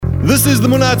This is the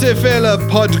Monate Fela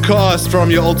podcast from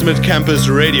your ultimate campus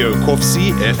radio,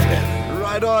 Kovsie FM.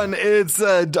 Right on, it's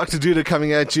Dr. Duda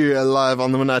coming at you live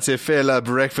on the Monate Fela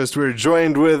breakfast. We're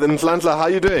joined with Nhlanhla. How are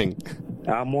you doing?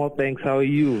 I'm well, thanks. How are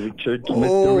you, Richard?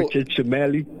 Mr. Richard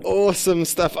Chameli. Awesome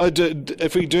stuff.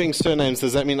 If we're doing surnames,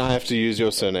 does that mean I have to use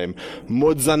your surname?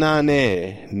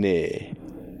 Modzanane. Ne.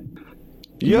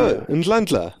 Yo,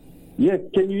 Nhlanhla. Yeah,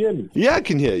 can you hear me? Yeah, I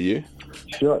can hear you.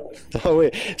 Sure. Oh,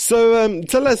 wait. So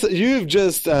tell us, you've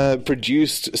just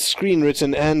produced,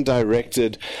 screenwritten and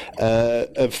directed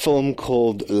a film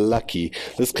called Lucky.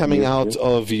 This is coming out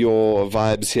of your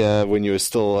vibes here when you were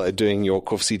still doing your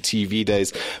Kovsie TV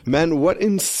days. Man, what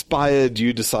inspired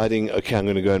you deciding, okay, I'm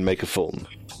going to go and make a film?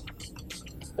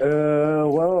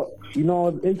 Well, I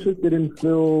was interested in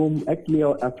film. Actually,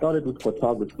 I started with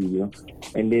photography,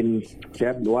 and then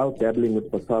while dabbling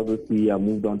with photography, I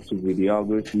moved on to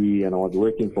videography, and I was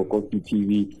working for Kovsie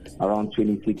TV around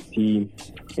 2016.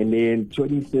 And then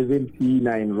 2017,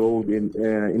 I enrolled in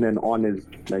an honors,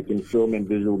 like in film and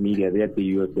visual media there at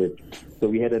the USF. So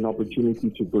we had an opportunity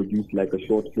to produce like a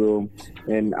short film,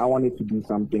 and I wanted to do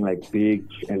something like big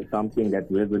and something that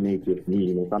resonates with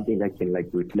me, something that can like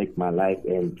reflect my life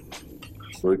and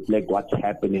reflect what's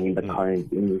happening in the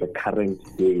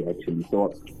current day, actually.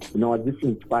 So, I was just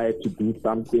inspired to do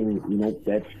something,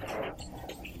 that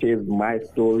shares my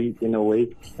story in a way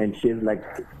and shares like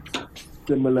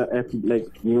similar,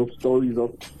 stories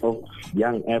of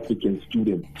young African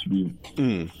students to be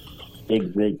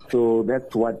exact. So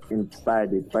that's what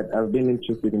inspired it. But I've been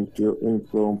interested in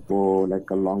film for like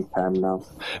a long time now.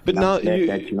 But now,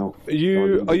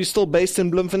 are you still based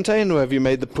in Bloemfontein, or have you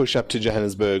made the push up to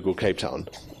Johannesburg or Cape Town?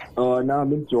 Now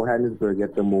I'm in Johannesburg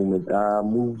at the moment. I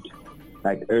moved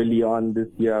like early on this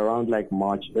year, around like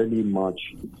early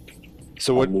March.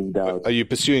 So what, moved out. Are you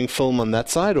pursuing film on that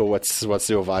side, or what's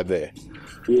your vibe there?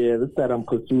 Yeah, this side I'm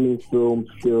pursuing film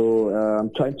still. I'm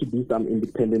trying to do some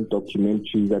independent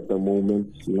documentaries at the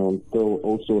moment. I'm still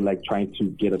also like trying to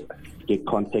get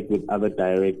contact with other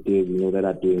directors, that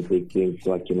are doing big things,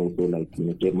 so I can also like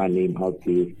get my name out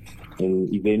there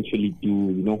and eventually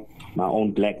do my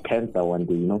own Black Panther one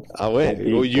day, Oh, wait.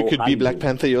 Well, you could be Black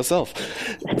Panther yourself.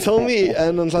 Tell me,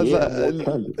 Nhlanhla,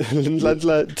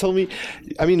 tell me,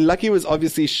 I mean, Lucky was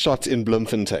obviously shot in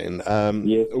Bloemfontein.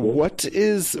 Yes. What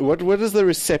has the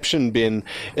reception been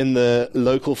in the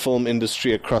local film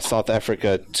industry across South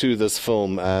Africa to this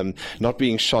film, not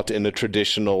being shot in a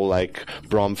traditional like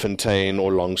Braamfontein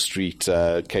or Longstreet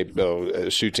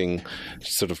shooting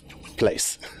sort of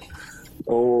place?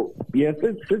 Oh, yeah,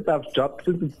 since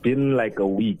it's been like a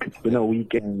week. It's been a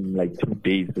week and like 2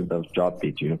 days since I've dropped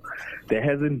it, There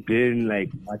hasn't been like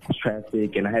much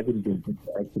traffic, and I haven't been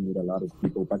interacting with a lot of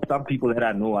people. But some people that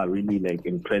I know are really like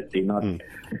impressed. They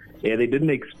didn't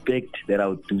expect that I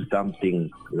would do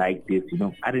something like this,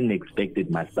 I didn't expect it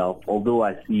myself. Although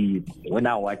when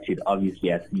I watch it,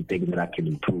 obviously I see things that I can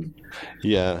improve.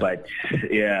 Yeah. But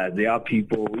yeah, there are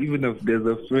people, even if there's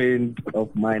a friend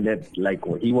of mine that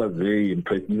he was very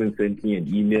impressed, even sent me an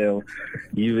email,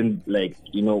 even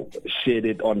shared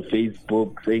it on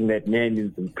Facebook saying that man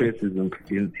is impressed,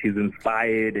 he's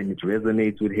inspired and it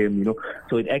resonates with him,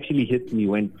 So it actually hits me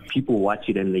when people watch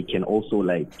it and they can also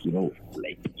relate.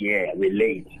 Yeah,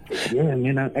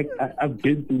 man, I've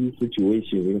been through this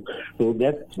situation, So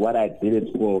that's what I did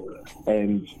it for.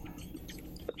 And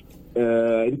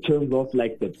in terms of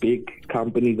like the big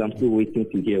companies, I'm still waiting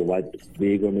to hear what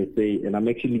they're gonna say, and I'm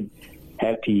actually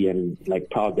happy and like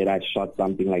proud that I shot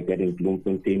something like that in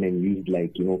Bloemfontein and used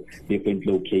different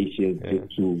locations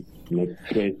just to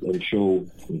express and show,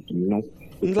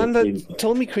 Nhlanhla,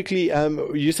 tell me quickly,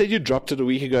 you said you dropped it a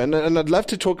week ago, and I'd love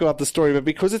to talk about the story, but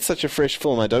because it's such a fresh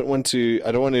film, I don't want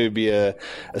to be a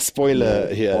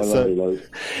spoiler here.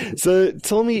 So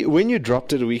tell me, when you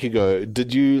dropped it a week ago,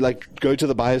 did you go to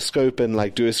the bioscope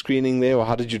and do a screening there, or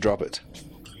how did you drop it?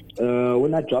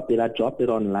 When I dropped it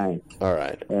online. All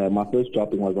right. My first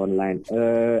dropping was online.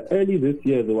 Early this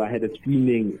year, though, I had a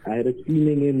screening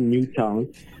in Newtown.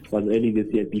 Was early this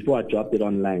year. Before I dropped it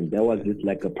online, that was just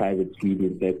like a private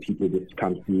screening that people just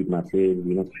come see with my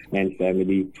friends, and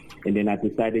family. And then I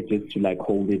decided just to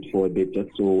hold it for a bit, just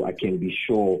so I can be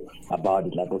sure about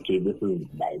it. Okay, this is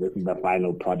the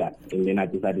final product. And then I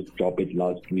decided to drop it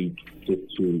last week,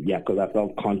 just to because I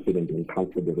felt confident and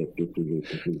comfortable that this is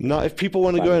it. Now, if people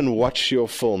want to go and watch your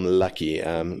film Lucky,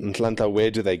 Nhlanhla,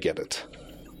 where do they get it?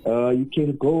 You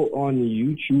can go on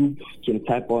YouTube, you can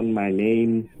type on my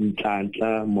name,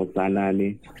 Nhlanhla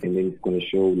Modzanane, and then it's going to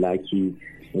show Lucky.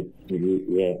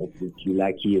 It's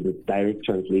Lucky, it's direct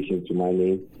translation to my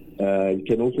name. You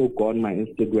can also go on my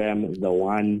Instagram, the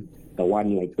one the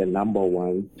one, like the number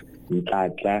one,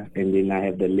 Nhlanhla, and then I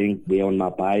have the link there on my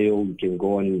bio. You can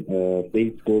go on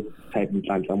Facebook, type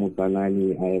Nhlanhla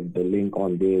Motsanane. I have the link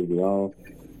on there as well.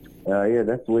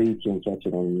 That's where you can catch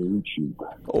it on YouTube.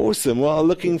 Awesome. Well,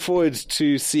 looking forward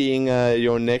to seeing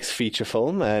your next feature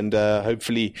film, and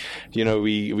hopefully,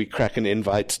 we crack an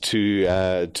invite to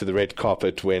the red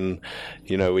carpet when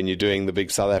you're doing the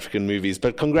big South African movies.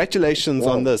 But congratulations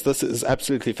on this. This is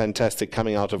absolutely fantastic,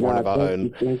 coming out of one of our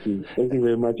own. Thank you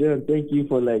very much. Yeah, thank you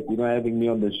for having me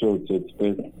on the show to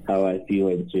express how I feel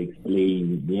and to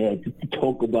explain. Yeah, to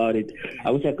talk about it. I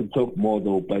wish I could talk more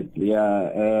though, but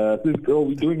we're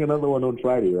doing another one on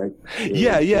Friday, right?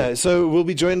 Yeah. So we'll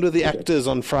be joined with the actors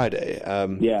on Friday.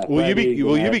 Will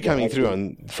you be coming through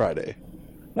on Friday?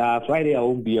 Friday I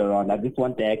won't be around. I just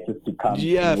want the actors to come.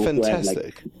 Yeah,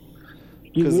 fantastic.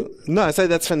 No, I say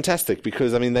that's fantastic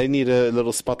because they need a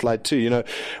little spotlight too.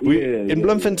 In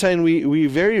Bloemfontein we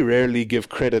very rarely give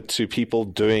credit to people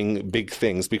doing big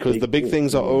things because the big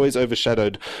things are always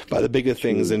overshadowed by the bigger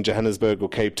things in Johannesburg or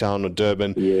Cape Town or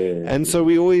Durban. And so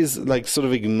we always sort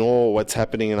of ignore what's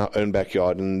happening in our own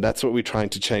backyard, and that's what we're trying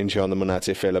to change here on the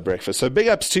Monate Fela Breakfast. So big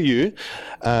ups to you.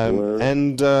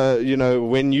 And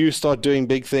when you start doing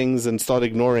big things and start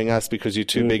ignoring us because you're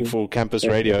too big for campus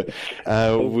radio,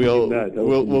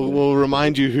 We'll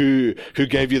remind you who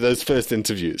gave you those first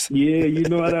interviews. Yeah, you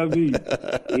know what I mean.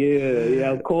 Yeah,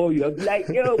 I'll call you. I'll be like,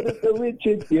 yo, Mr.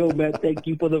 Richards, yo, man, thank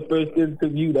you for the first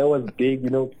interview. That was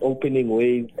big, opening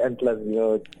waves, and plus,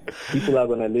 people are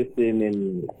gonna listen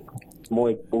and more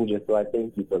exposure, so I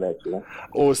thank you for that.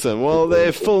 Awesome. Well,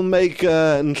 the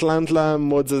filmmaker Nhlanhla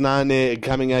Motsanane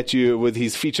coming at you with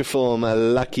his feature film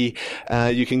Lucky.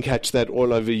 You can catch that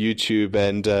all over YouTube,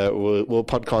 and we'll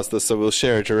podcast this, so we'll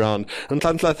share it around.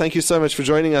 Nhlanhla, thank you so much for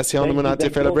joining us here on the Monate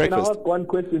Fela Breakfast. Can I ask one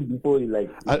question before you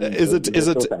is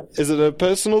it a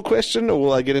personal question, or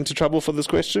will I get into trouble for this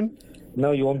question?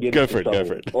 No, you won't get Go for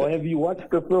it. Or have you watched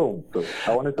the film? So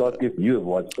I wanted to ask if you have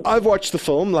watched it. I've watched the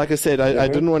film. Like I said, I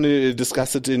didn't want to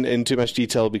discuss it in too much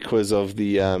detail because of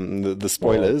the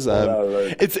spoilers.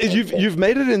 You've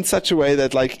made it in such a way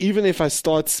that even if I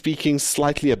start speaking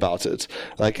slightly about it,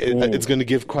 it's going to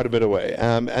give quite a bit away.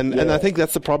 And I think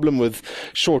that's the problem with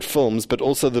short films, but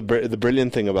also the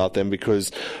brilliant thing about them,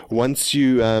 because once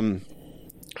you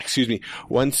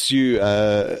once you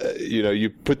you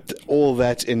put all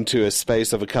that into a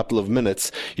space of a couple of minutes,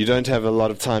 you don't have a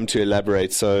lot of time to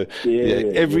elaborate. So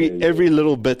every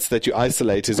little bit that you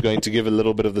isolate is going to give a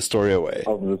little bit of the story away.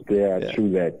 True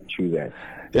that.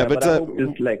 Yeah, but I hope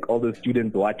just all the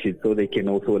students watch it so they can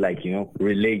also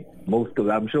relate.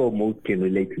 I'm sure most can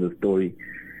relate to the story.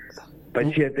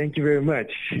 But thank you very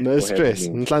much. No stress.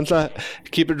 Nhlanhla,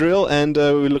 keep it real, and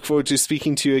we look forward to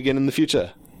speaking to you again in the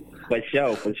future.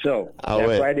 For sure.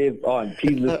 Friday is on.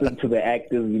 Please listen to the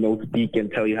actors, speak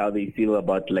and tell you how they feel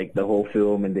about the whole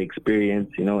film and the experience,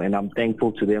 and I'm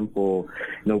thankful to them for,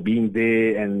 being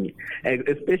there, and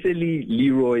especially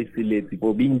Leroy Sileti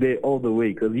for being there all the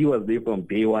way, because he was there from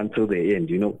day one till the end,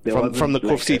 From the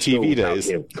Koffsie TV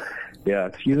days. Yeah,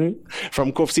 excuse me?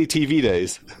 From Koffsie TV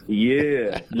days.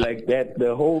 Yeah, that,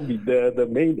 the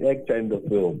main actor in the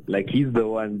film, he's the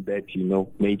one that,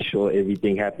 made sure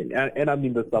everything happened. And I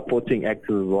mean the supporting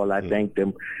actors as well, I thank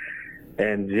them.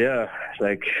 And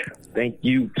thank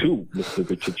you too, Mr.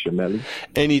 Richard Shamelli.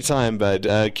 Anytime, bud.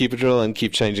 Keep it real and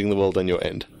keep changing the world on your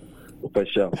end. For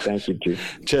sure. Thank you too.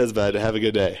 Cheers, bud. Have a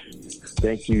good day.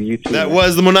 Thank you. You too. That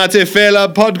was the Monate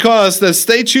Fela podcast.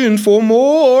 Stay tuned for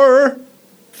more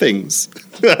things.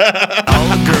 All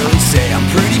the girls